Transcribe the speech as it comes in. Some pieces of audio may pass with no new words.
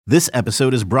This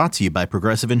episode is brought to you by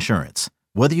Progressive Insurance.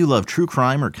 Whether you love true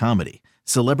crime or comedy,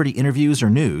 celebrity interviews or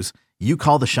news, you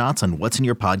call the shots on what's in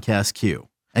your podcast queue.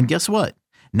 And guess what?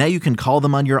 Now you can call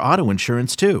them on your auto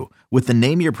insurance too with the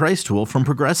Name Your Price tool from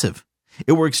Progressive.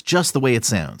 It works just the way it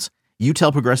sounds. You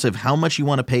tell Progressive how much you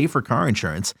want to pay for car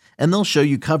insurance, and they'll show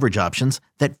you coverage options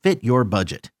that fit your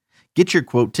budget. Get your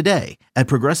quote today at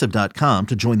Progressive.com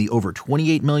to join the over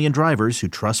 28 million drivers who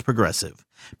trust Progressive.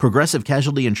 Progressive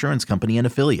Casualty Insurance Company and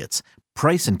Affiliates.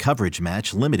 Price and coverage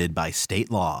match limited by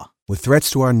state law. With threats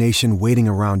to our nation waiting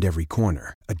around every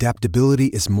corner, adaptability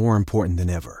is more important than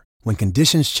ever. When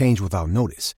conditions change without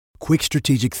notice, quick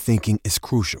strategic thinking is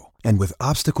crucial. And with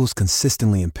obstacles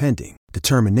consistently impending,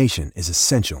 determination is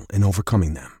essential in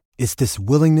overcoming them. It's this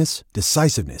willingness,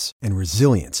 decisiveness, and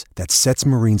resilience that sets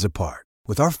Marines apart.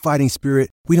 With our fighting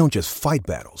spirit, we don't just fight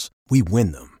battles, we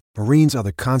win them. Marines are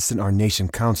the constant our nation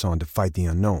counts on to fight the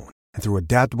unknown. And through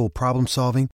adaptable problem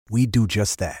solving, we do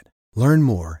just that. Learn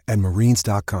more at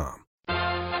marines.com.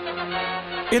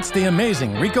 It's the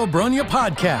Amazing Rico Brogna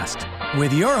podcast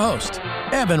with your host,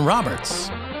 Evan Roberts.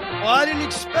 Well, I didn't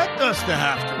expect us to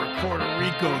have to record a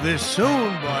Rico this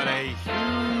soon, but a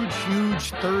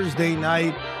huge Thursday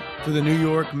night for the New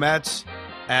York Mets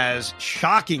as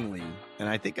shockingly, and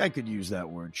I think I could use that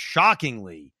word,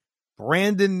 shockingly,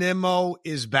 Brandon Nimmo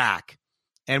is back.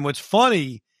 And what's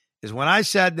funny is when I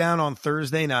sat down on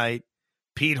Thursday night,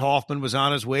 Pete Hoffman was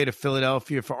on his way to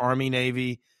Philadelphia for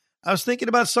Army-Navy. I was thinking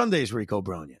about Sunday's Rico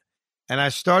Brogna, and I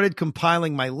started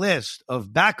compiling my list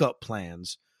of backup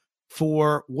plans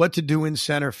for what to do in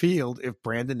center field if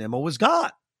Brandon Nimmo was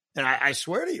gone. And I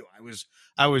swear to you,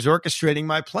 I was orchestrating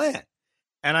my plan.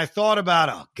 And I thought about,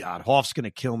 oh, God, Hoff's going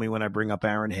to kill me when I bring up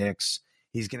Aaron Hicks.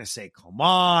 He's going to say, come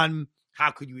on.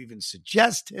 How could you even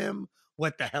suggest him?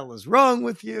 What the hell is wrong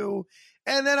with you?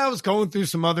 And then I was going through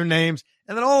some other names.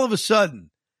 And then all of a sudden,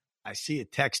 I see a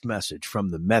text message from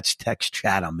the Mets text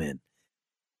chat I'm in.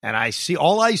 And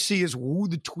all I see is who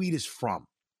the tweet is from.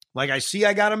 Like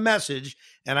I got a message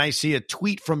and I see a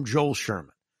tweet from Joel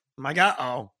Sherman. I'm like,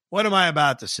 uh-oh, what am I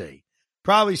about to see?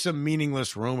 Probably some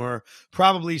meaningless rumor,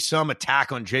 probably some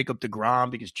attack on Jacob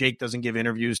deGrom because Jake doesn't give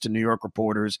interviews to New York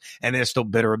reporters and they're still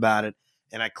bitter about it.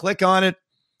 And I click on it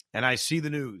and I see the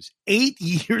news. 8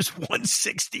 years,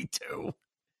 162.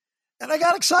 And I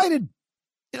got excited.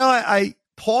 You know, I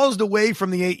paused away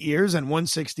from the 8 years and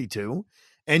 162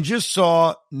 and just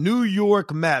saw New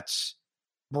York Mets,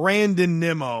 Brandon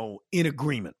Nimmo in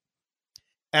agreement.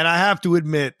 And I have to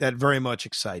admit that very much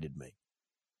excited me.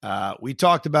 We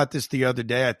talked about this the other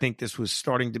day. I think this was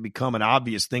starting to become an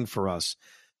obvious thing for us.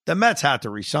 The Mets had to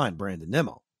re-sign Brandon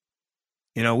Nimmo.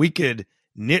 You know, we could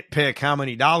nitpick how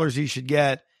many dollars he should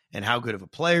get and how good of a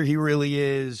player he really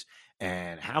is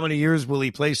and how many years will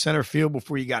he play center field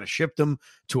before you got to ship him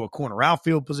to a corner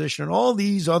outfield position and all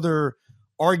these other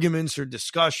arguments or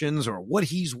discussions or what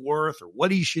he's worth or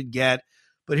what he should get.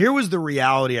 But here was the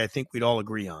reality I think we'd all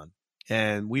agree on,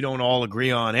 and we don't all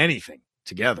agree on anything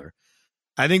together.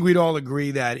 I think we'd all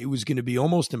agree that it was going to be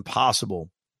almost impossible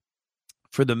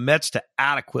for the Mets to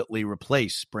adequately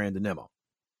replace Brandon Nimmo.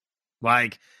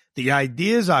 Like, the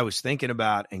ideas I was thinking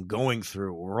about and going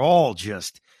through were all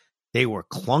just, they were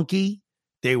clunky,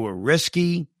 they were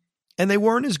risky, and they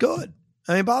weren't as good.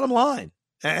 I mean, bottom line.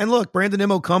 And look, Brandon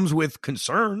Nimmo comes with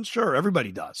concerns. Sure,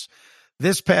 everybody does.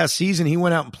 This past season, he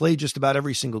went out and played just about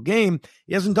every single game.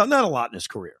 He hasn't done that a lot in his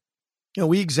career. You know,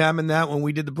 we examined that when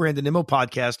we did the Brandon Nimmo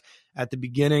podcast at the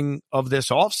beginning of this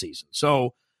offseason.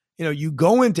 So, you know, you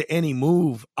go into any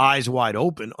move eyes wide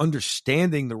open,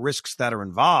 understanding the risks that are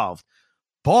involved,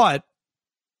 but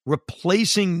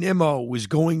replacing Nimmo was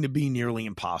going to be nearly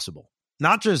impossible.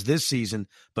 Not just this season,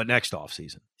 but next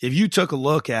offseason. If you took a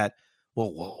look at,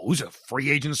 well, who's a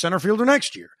free agent center fielder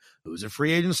next year? Who's a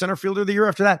free agent center fielder the year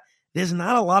after that? There's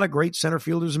not a lot of great center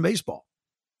fielders in baseball.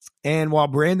 And while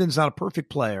Brandon's not a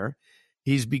perfect player,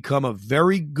 he's become a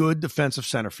very good defensive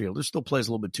center fielder. Still plays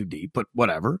a little bit too deep, but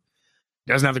whatever.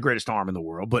 Doesn't have the greatest arm in the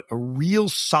world, but a real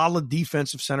solid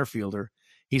defensive center fielder.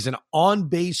 He's an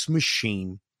on-base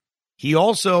machine. He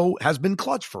also has been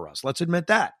clutch for us. Let's admit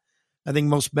that. I think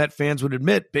most Met fans would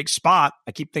admit, big spot.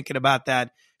 I keep thinking about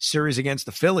that series against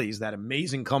the Phillies, that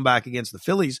amazing comeback against the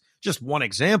Phillies. Just one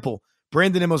example.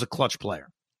 Brandon Nimmo's a clutch player.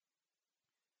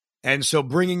 And so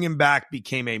bringing him back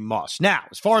became a must. Now,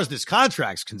 as far as this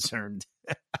contract's concerned,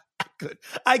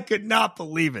 I could not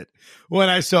believe it when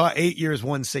I saw 8 years,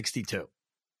 162.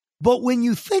 But when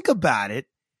you think about it,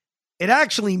 it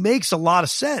actually makes a lot of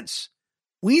sense.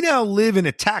 We now live in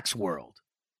a tax world,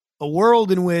 a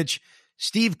world in which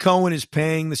Steve Cohen is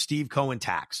paying the Steve Cohen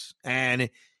tax, and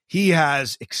he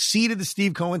has exceeded the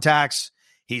Steve Cohen tax.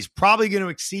 He's probably going to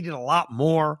exceed it a lot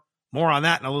more. More on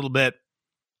that in a little bit.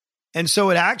 And so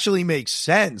it actually makes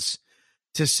sense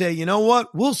to say, you know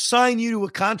what? We'll sign you to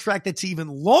a contract that's even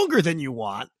longer than you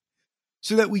want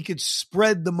so that we could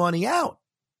spread the money out.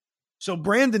 So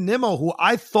Brandon Nimmo, who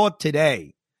I thought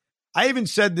today, I even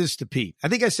said this to Pete. I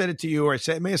think I said it to you, or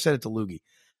I may have said it to Loogie.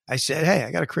 I said, hey,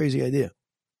 I got a crazy idea.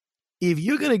 If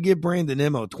you're going to give Brandon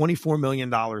Nimmo $24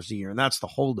 million a year, and that's the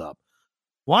holdup,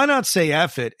 why not say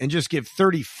F it and just give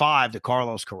 35 to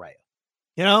Carlos Correa?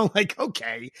 You know, like,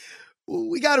 okay,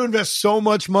 we got to invest so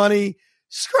much money.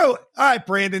 Screw it. All right,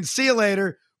 Brandon, see you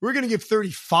later. We're going to give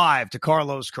 35 to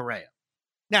Carlos Correa.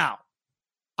 Now,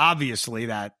 obviously,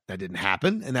 that didn't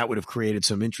happen, and that would have created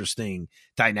some interesting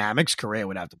dynamics. Correa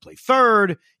would have to play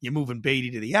third. You're moving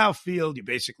Beatty to the outfield. You're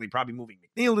basically probably moving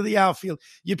McNeil to the outfield.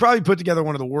 You'd probably put together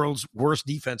one of the world's worst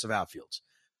defensive outfields.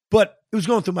 But it was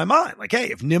going through my mind, like,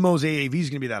 hey, if Nimmo's AAV is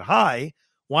going to be that high,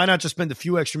 why not just spend a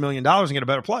few extra $1 million and get a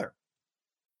better player?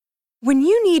 When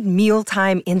you need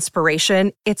mealtime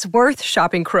inspiration, it's worth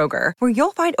shopping Kroger, where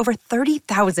you'll find over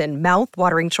 30,000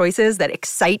 mouth-watering choices that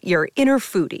excite your inner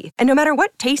foodie. And no matter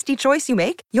what tasty choice you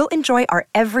make, you'll enjoy our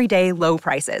everyday low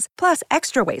prices, plus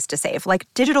extra ways to save, like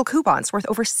digital coupons worth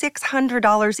over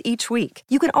 $600 each week.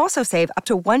 You can also save up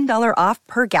to $1 off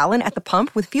per gallon at the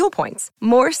pump with fuel points.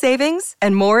 More savings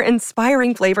and more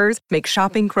inspiring flavors make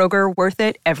shopping Kroger worth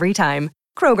it every time.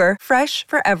 Kroger, fresh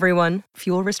for everyone.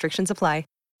 Fuel restrictions apply.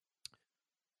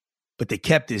 But they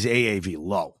kept his AAV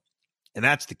low. And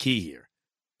that's the key here.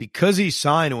 Because he's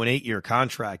signed to an 8-year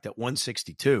contract at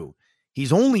 162,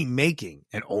 he's only making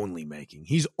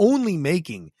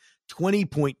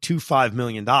 $20.25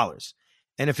 million.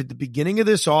 And if at the beginning of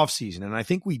this offseason, and I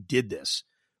think we did this,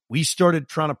 we started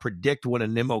trying to predict what a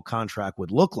Nimmo contract would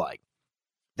look like,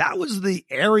 that was the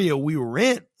area we were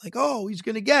in. Like, oh, he's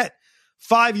going to get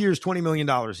 5 years, $20 million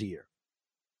a year.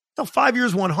 No, 5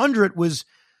 years, 100 was...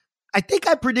 I think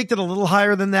I predicted a little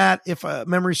higher than that, if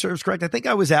memory serves correct. I think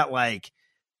I was at like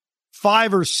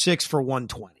 5 or 6 for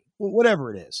 120,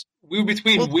 whatever it is. We were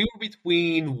between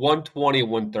 120 and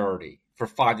 130 for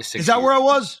 5 to 6. Is that years. Where I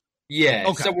was? Yeah,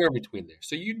 okay. Somewhere in between there.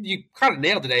 So you kind of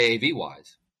nailed it AAV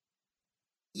wise.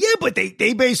 Yeah, but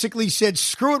they basically said,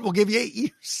 screw it, we'll give you 8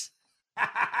 years.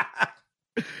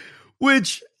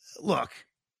 Which, look,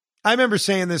 I remember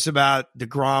saying this about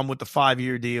DeGrom with the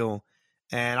 5-year deal.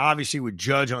 And obviously with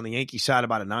Judge on the Yankee side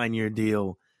about a 9-year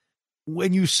deal.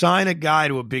 When you sign a guy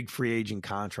to a big free agent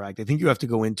contract, I think you have to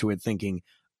go into it thinking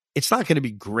it's not going to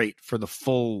be great for the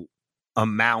full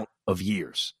amount of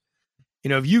years. You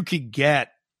know, if you could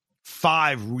get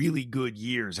 5 really good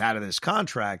years out of this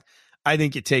contract, I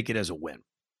think you take it as a win.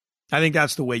 I think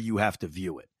that's the way you have to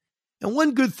view it. And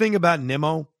one good thing about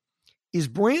Nimmo is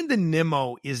Brandon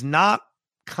Nimmo is not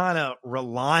kind of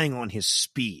relying on his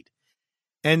speed.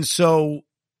 And so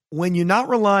when you're not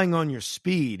relying on your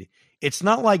speed, it's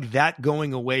not like that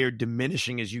going away or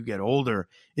diminishing as you get older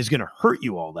is going to hurt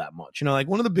you all that much. You know, like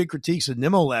one of the big critiques of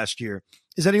Nimmo last year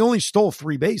is that he only stole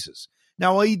 3 bases.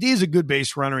 Now, while he is a good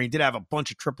base runner, he did have a bunch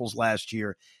of triples last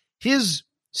year. His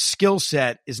skill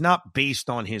set is not based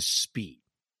on his speed.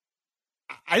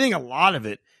 I think a lot of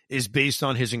it is based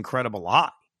on his incredible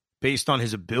eye, based on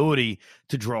his ability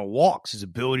to draw walks, his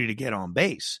ability to get on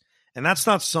base. And that's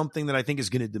not something that I think is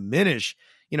going to diminish,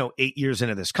 8 years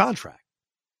into this contract.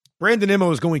 Brandon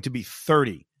Nimmo is going to be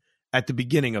 30 at the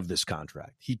beginning of this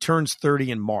contract. He turns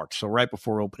 30 in March, so right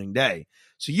before opening day.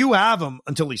 So you have him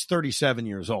until he's 37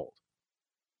 years old.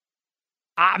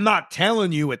 I'm not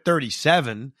telling you at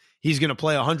 37 he's going to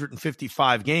play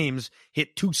 155 games,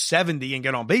 hit 270, and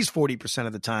get on base 40%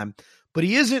 of the time. But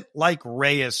he isn't like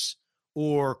Reyes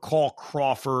or Carl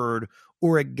Crawford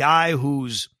or a guy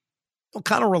who's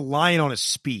kind of relying on his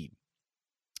speed.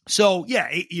 So, yeah,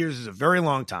 8 years is a very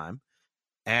long time.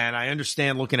 And I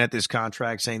understand looking at this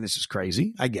contract saying this is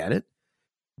crazy. I get it.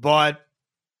 But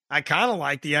I kind of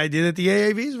like the idea that the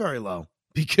AAV is very low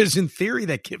because in theory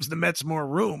that gives the Mets more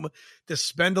room to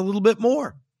spend a little bit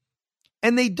more.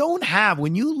 And they don't have,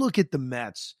 when you look at the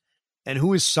Mets and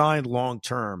who is signed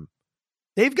long-term,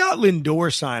 they've got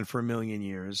Lindor signed for 1 million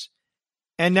years.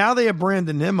 And now they have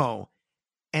Brandon Nimmo.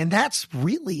 And that's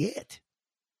really it.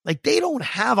 Like, they don't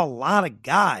have a lot of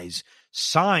guys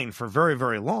signed for very,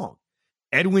 very long.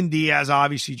 Edwin Diaz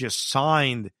obviously just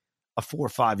signed a 4 or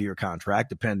 5 year contract,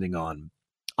 depending on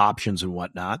options and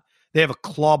whatnot. They have a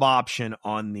club option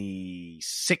on the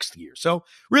 6th year. So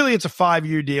really it's a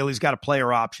 5-year deal. He's got a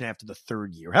player option after the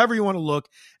 3rd year. However you want to look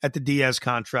at the Diaz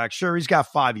contract, sure, he's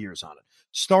got 5 years on it.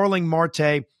 Starling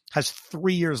Marte has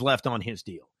 3 years left on his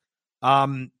deal.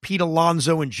 Pete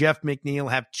Alonso and Jeff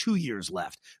McNeil have 2 years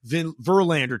left.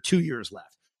 Verlander, 2 years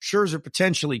left. Scherzer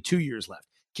potentially 2 years left.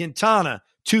 Quintana,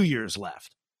 2 years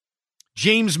left.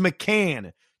 James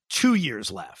McCann, 2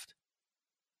 years left.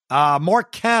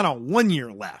 Mark Canha, 1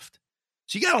 year left.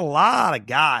 So you got a lot of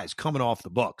guys coming off the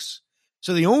books.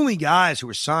 So the only guys who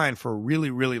are signed for a really,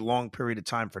 really long period of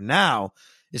time for now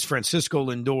is Francisco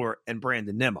Lindor and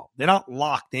Brandon Nimmo. They're not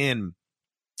locked in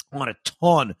on a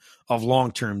ton of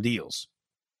long-term deals.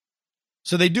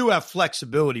 So they do have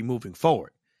flexibility moving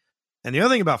forward. And the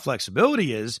other thing about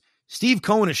flexibility is Steve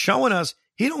Cohen is showing us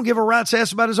he don't give a rat's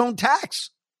ass about his own tax.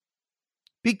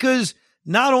 Because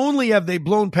not only have they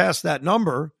blown past that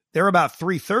number, they're about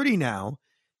 330 now.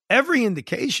 Every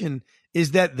indication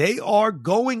is that they are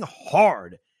going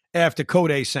hard after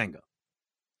Kodai Senga.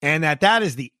 And that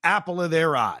is the apple of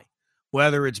their eye.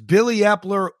 Whether it's Billy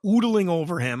Epler oogling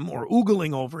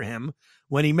over him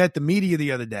when he met the media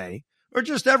the other day, or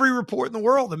just every report in the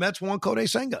world, the Mets want Kodai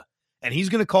Senga. And he's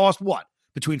going to cost what?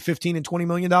 Between $15 and $20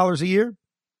 million a year?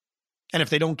 And if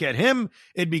they don't get him,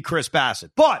 it'd be Chris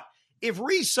Bassett. But if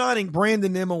re-signing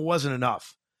Brandon Nimmo wasn't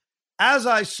enough, as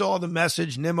I saw the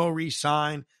message, Nimmo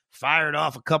re-signed, fired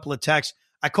off a couple of texts,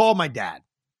 I called my dad.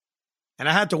 And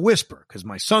I had to whisper because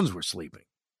my sons were sleeping.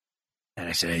 And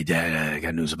I said, hey, Dad, I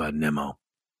got news about Nimmo.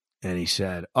 And he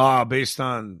said, based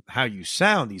on how you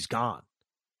sound, he's gone.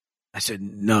 I said,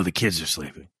 no, the kids are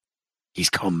sleeping. He's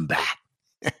coming back.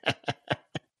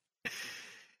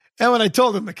 And when I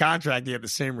told him the contract, he had the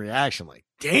same reaction. Like,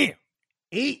 damn,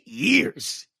 8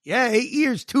 years. Yeah, 8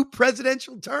 years, 2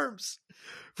 presidential terms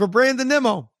for Brandon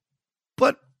Nimmo.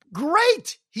 But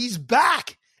great, he's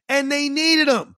back. And they needed him.